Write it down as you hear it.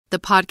The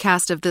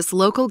podcast of this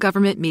local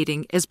government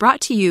meeting is brought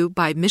to you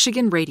by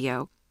Michigan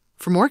Radio.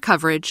 For more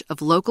coverage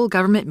of local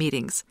government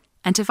meetings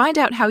and to find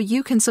out how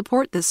you can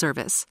support this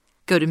service,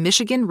 go to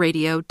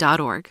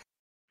michiganradio.org.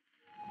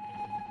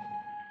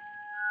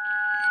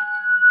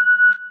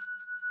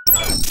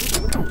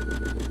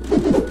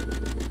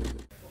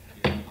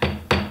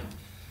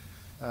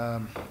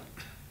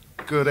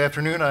 Good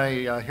afternoon.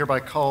 I hereby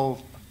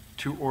call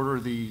to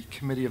order the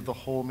Committee of the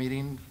Whole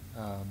meeting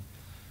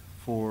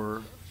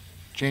for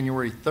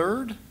January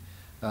 3rd.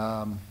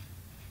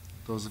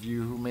 Those of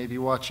you who may be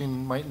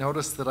watching might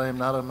notice that I am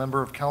not a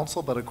member of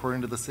council, but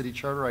according to the city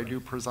charter, I do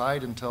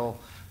preside until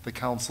the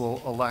council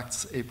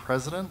elects a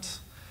president.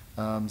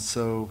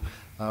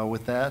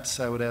 With that,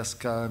 I would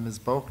ask Ms.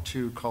 Boak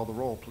to call the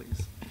roll,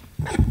 please.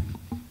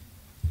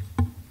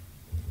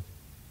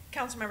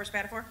 Councilmember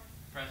Spatafor?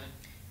 Present.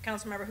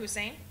 Councilmember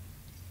Hussein?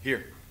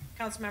 Here.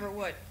 Councilmember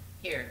Wood?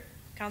 Here.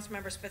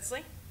 Councilmember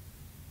Spitzley?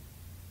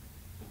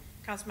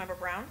 Councilmember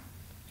Brown?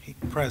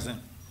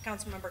 Present.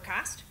 Councilmember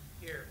Cost?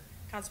 Here.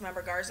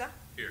 Councilmember Garza?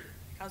 Here.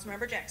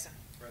 Councilmember Jackson?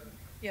 Present.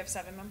 You have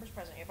 7 members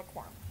present. You have a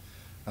quorum.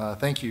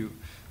 Thank you.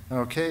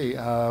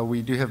 Okay,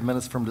 we do have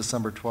minutes from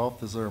December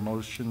 12th. Is there a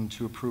motion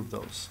to approve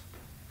those?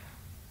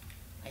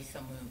 I so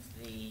move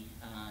the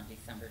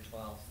December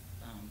 12th,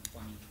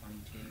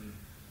 2022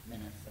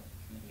 minutes of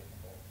Committee of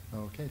the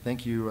Whole. Okay,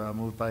 thank you.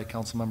 Moved by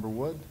Councilmember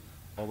Wood.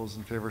 All those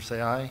in favor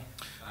say aye.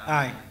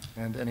 Aye.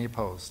 And any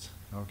opposed?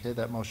 Okay,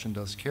 that motion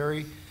does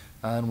carry.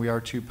 And we are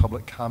to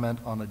public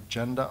comment on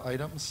agenda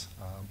items.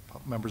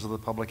 Members of the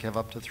public have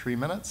up to 3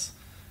 minutes.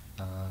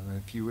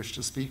 If you wish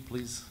to speak,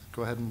 please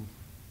go ahead and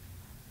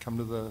come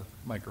to the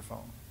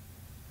microphone.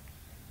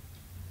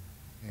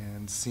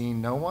 And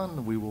seeing no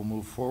one, we will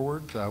move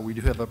forward. We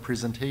do have a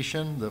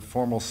presentation, the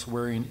formal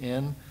swearing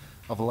in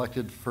of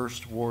elected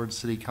First Ward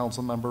City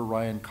Council member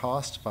Ryan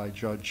Cost by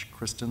Judge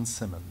Kristen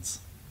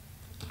Simmons.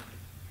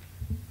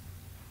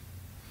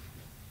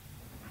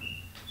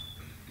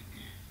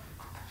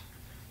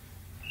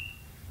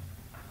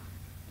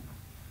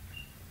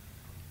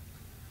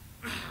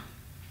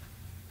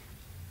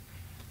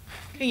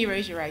 Can you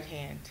raise your right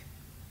hand?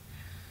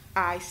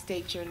 I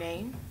state your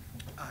name.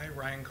 I,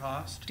 Ryan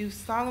Cost, Do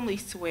solemnly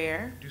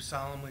swear do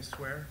solemnly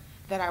swear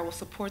that I will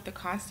support the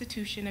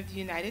Constitution of the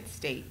United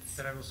States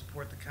that I will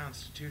support the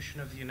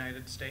Constitution of the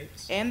United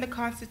States and the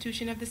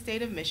Constitution of the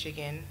State of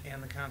Michigan,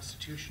 and the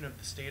Constitution of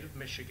the State of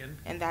Michigan,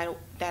 and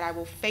that I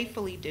will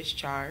faithfully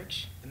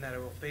discharge and that I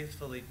will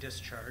faithfully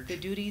discharge the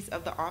duties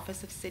of the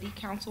office of City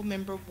Council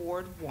Member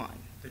Ward 1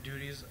 the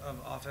duties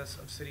of office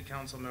of City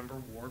Council Member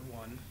Ward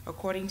 1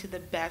 according to the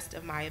best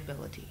of my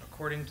ability.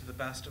 according to the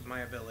best of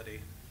my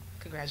ability.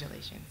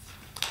 Congratulations.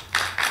 You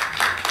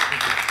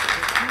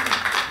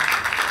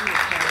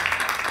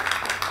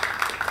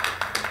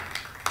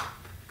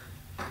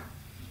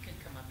can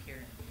come up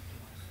here if you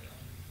want to say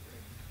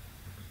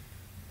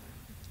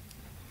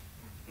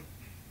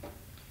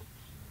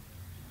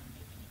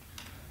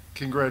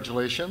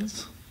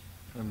Congratulations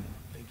and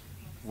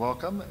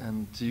welcome.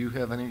 And do you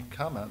have any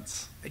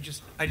comments? I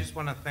just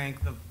want to thank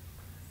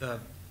the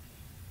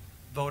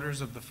voters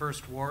of the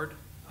First Ward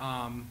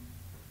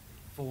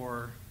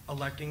for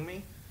electing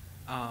me.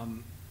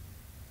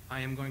 I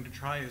am going to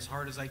try as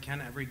hard as I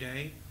can every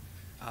day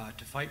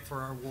to fight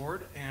for our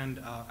ward, and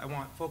I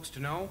want folks to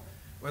know,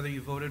 whether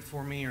you voted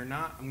for me or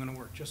not, I'm going to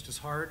work just as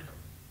hard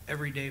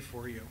every day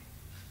for you.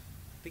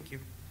 Thank you.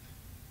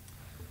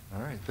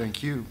 All right,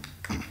 thank you.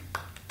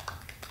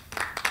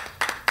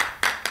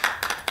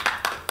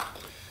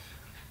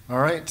 All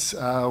right,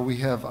 we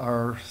have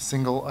our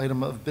single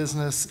item of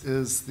business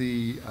is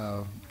the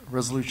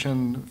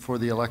resolution for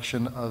the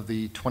election of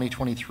the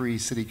 2023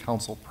 City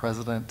Council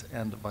President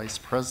and Vice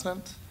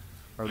President.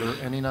 Are there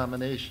any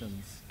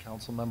nominations?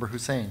 Councilmember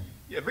Hussein.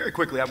 Yeah, very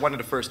quickly, I wanted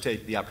to first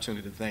take the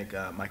opportunity to thank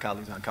my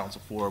colleagues on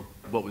council for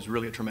what was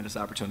really a tremendous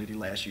opportunity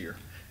last year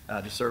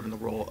to serve in the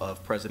role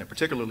of president,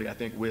 particularly, I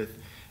think, with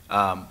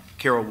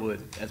Carol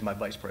Wood as my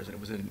vice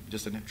president. It was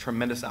just a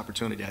tremendous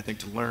opportunity, I think,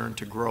 to learn,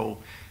 to grow,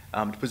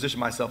 to position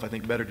myself, I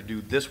think, better to do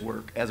this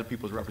work as a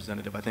people's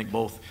representative, I think,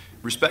 both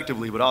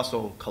respectively but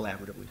also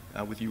collaboratively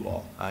with you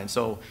all. And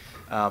so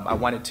I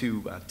wanted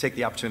to take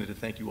the opportunity to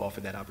thank you all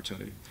for that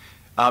opportunity.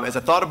 As I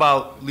thought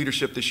about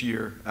leadership this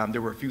year,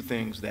 there were a few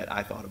things that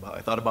I thought about.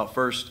 I thought about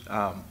first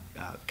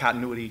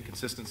continuity,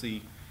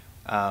 consistency,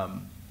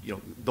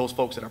 those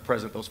folks that are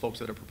present, those folks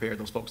that are prepared,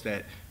 those folks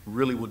that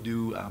really will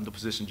do the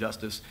position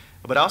justice.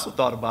 But I also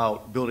thought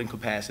about building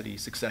capacity,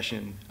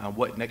 succession,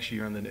 what next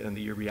year and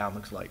the year beyond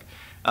looks like.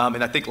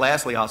 And I think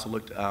lastly, I also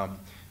looked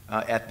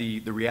at the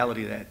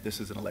reality that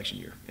this is an election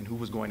year and who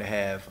was going to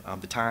have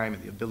the time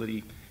and the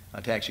ability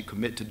to actually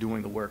commit to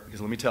doing the work.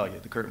 Because let me tell you,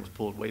 the curtain was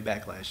pulled way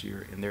back last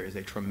year, and there is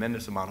a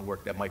tremendous amount of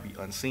work that might be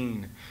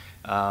unseen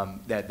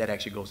that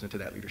actually goes into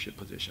that leadership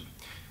position.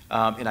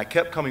 And I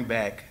kept coming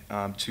back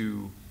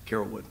to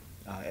Carol Wood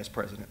as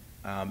president,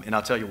 and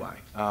I'll tell you why.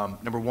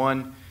 Number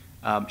one,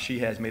 she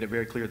has made it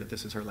very clear that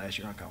this is her last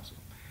year on council.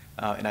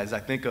 And as I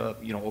think of,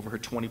 over her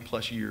 20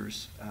 plus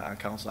years on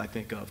council, I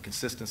think of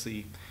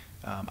consistency,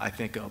 I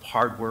think of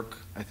hard work.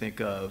 I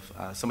think of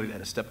somebody that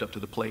has stepped up to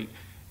the plate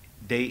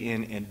day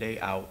in and day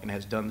out and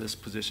has done this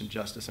position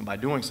justice, and by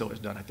doing so has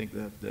done, I think,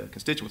 the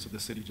constituents of the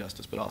city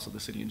justice, but also the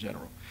city in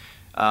general.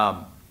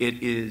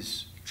 It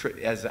is,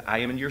 as I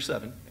am in year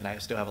 7, and I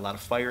still have a lot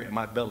of fire in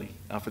my belly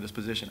for this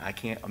position, I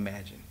can't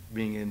imagine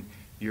being in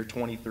year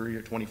 23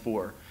 or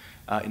 24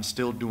 and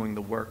still doing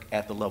the work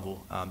at the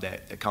level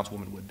that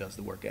Councilwoman Wood does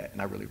the work at,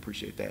 and I really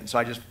appreciate that. And so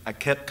I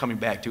kept coming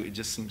back to it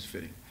just seems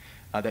fitting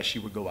that she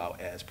would go out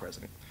as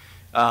president.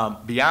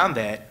 Beyond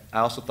that, I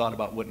also thought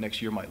about what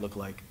next year might look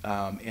like,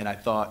 and I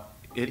thought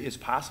it is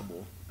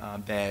possible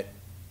that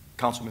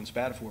Councilman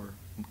Spatafor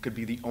could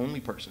be the only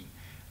person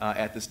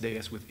at this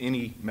dais with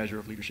any measure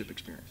of leadership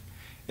experience.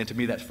 And to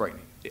me, that's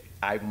frightening.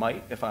 I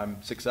might, if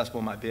I'm successful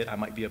in my bid, I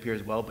might be up here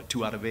as well, but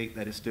 2 out of 8,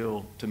 that is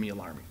still, to me,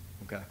 alarming,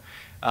 okay?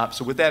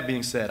 So with that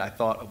being said, I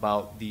thought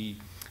about the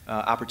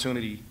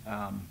opportunity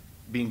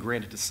being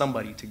granted to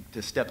somebody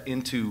to step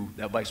into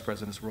that vice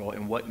president's role,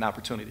 and what an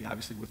opportunity,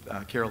 obviously with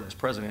Carol as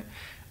president,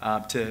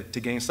 to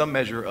gain some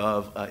measure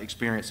of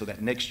experience so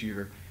that next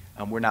year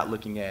we're not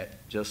looking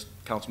at just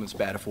Councilman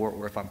Spatafor,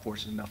 or if I'm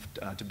fortunate enough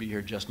to be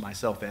here, just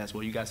myself as,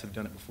 well, you guys have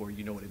done it before,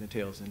 you know what it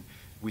entails, and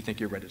we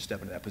think you're ready to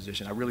step into that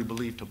position. I really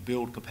believe to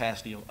build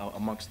capacity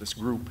amongst this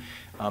group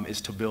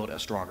is to build a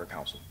stronger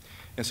council.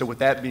 And so with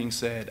that being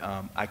said,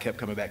 I kept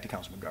coming back to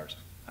Councilman Garza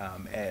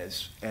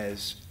as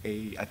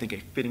I think, a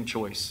fitting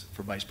choice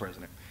for vice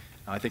president.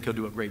 I think he'll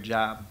do a great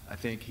job. I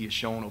think he has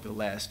shown over the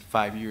last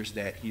 5 years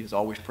that he is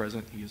always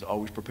present, he is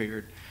always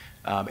prepared,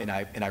 and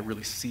I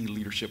really see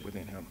leadership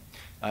within him.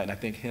 And I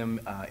think him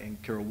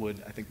and Carol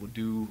Wood, I think, will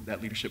do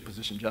that leadership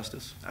position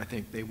justice. I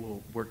think they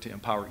will work to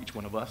empower each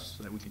one of us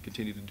so that we can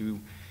continue to do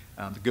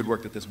the good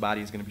work that this body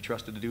is going to be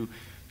trusted to do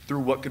through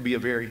what could be a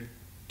very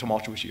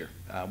tumultuous year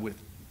with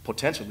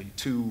potentially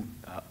 2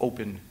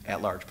 open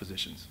at-large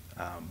positions,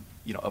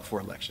 up for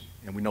election.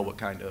 And we know what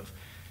kind of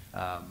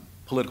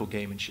political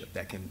gamemanship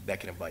that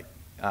can invite.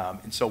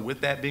 And so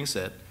with that being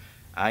said,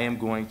 I am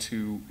going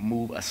to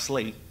move a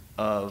slate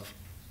of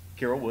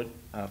Carol Wood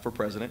for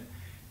president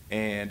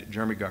and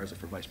Jeremy Garza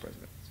for vice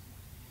president.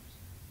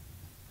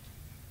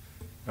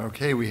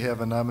 Okay, we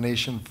have a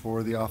nomination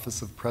for the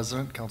office of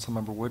president.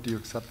 Councilmember Wood, do you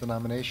accept the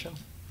nomination?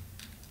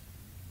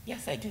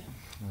 Yes, I do.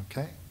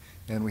 Okay.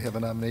 And we have a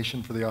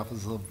nomination for the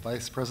office of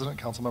vice president.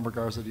 Councilmember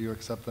Garza, do you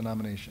accept the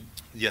nomination?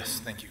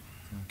 Yes, thank you.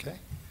 Okay.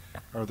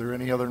 Are there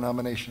any other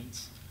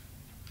nominations?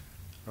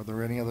 Are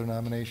there any other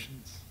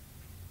nominations?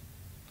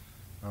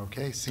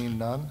 Okay, seeing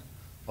none.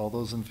 All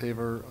those in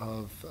favor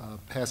of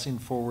passing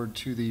forward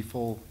to the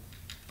full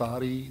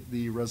body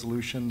the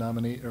resolution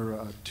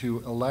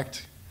to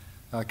elect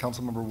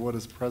Councilmember Wood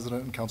as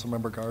president and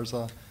Councilmember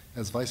Garza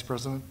as vice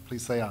president,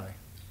 please say aye.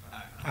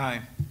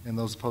 Aye. And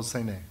those opposed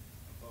say nay.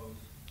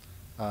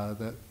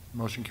 That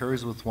motion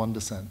carries with 1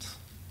 dissent.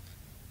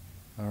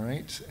 All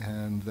right,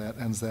 and that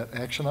ends that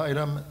action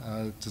item.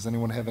 Does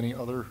anyone have any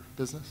other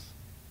business?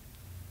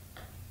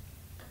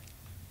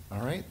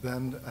 All right,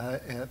 then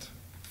at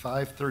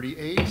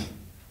 5:38,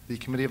 the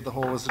committee of the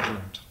whole is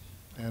adjourned,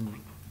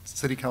 and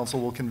city council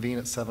will convene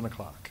at 7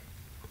 o'clock.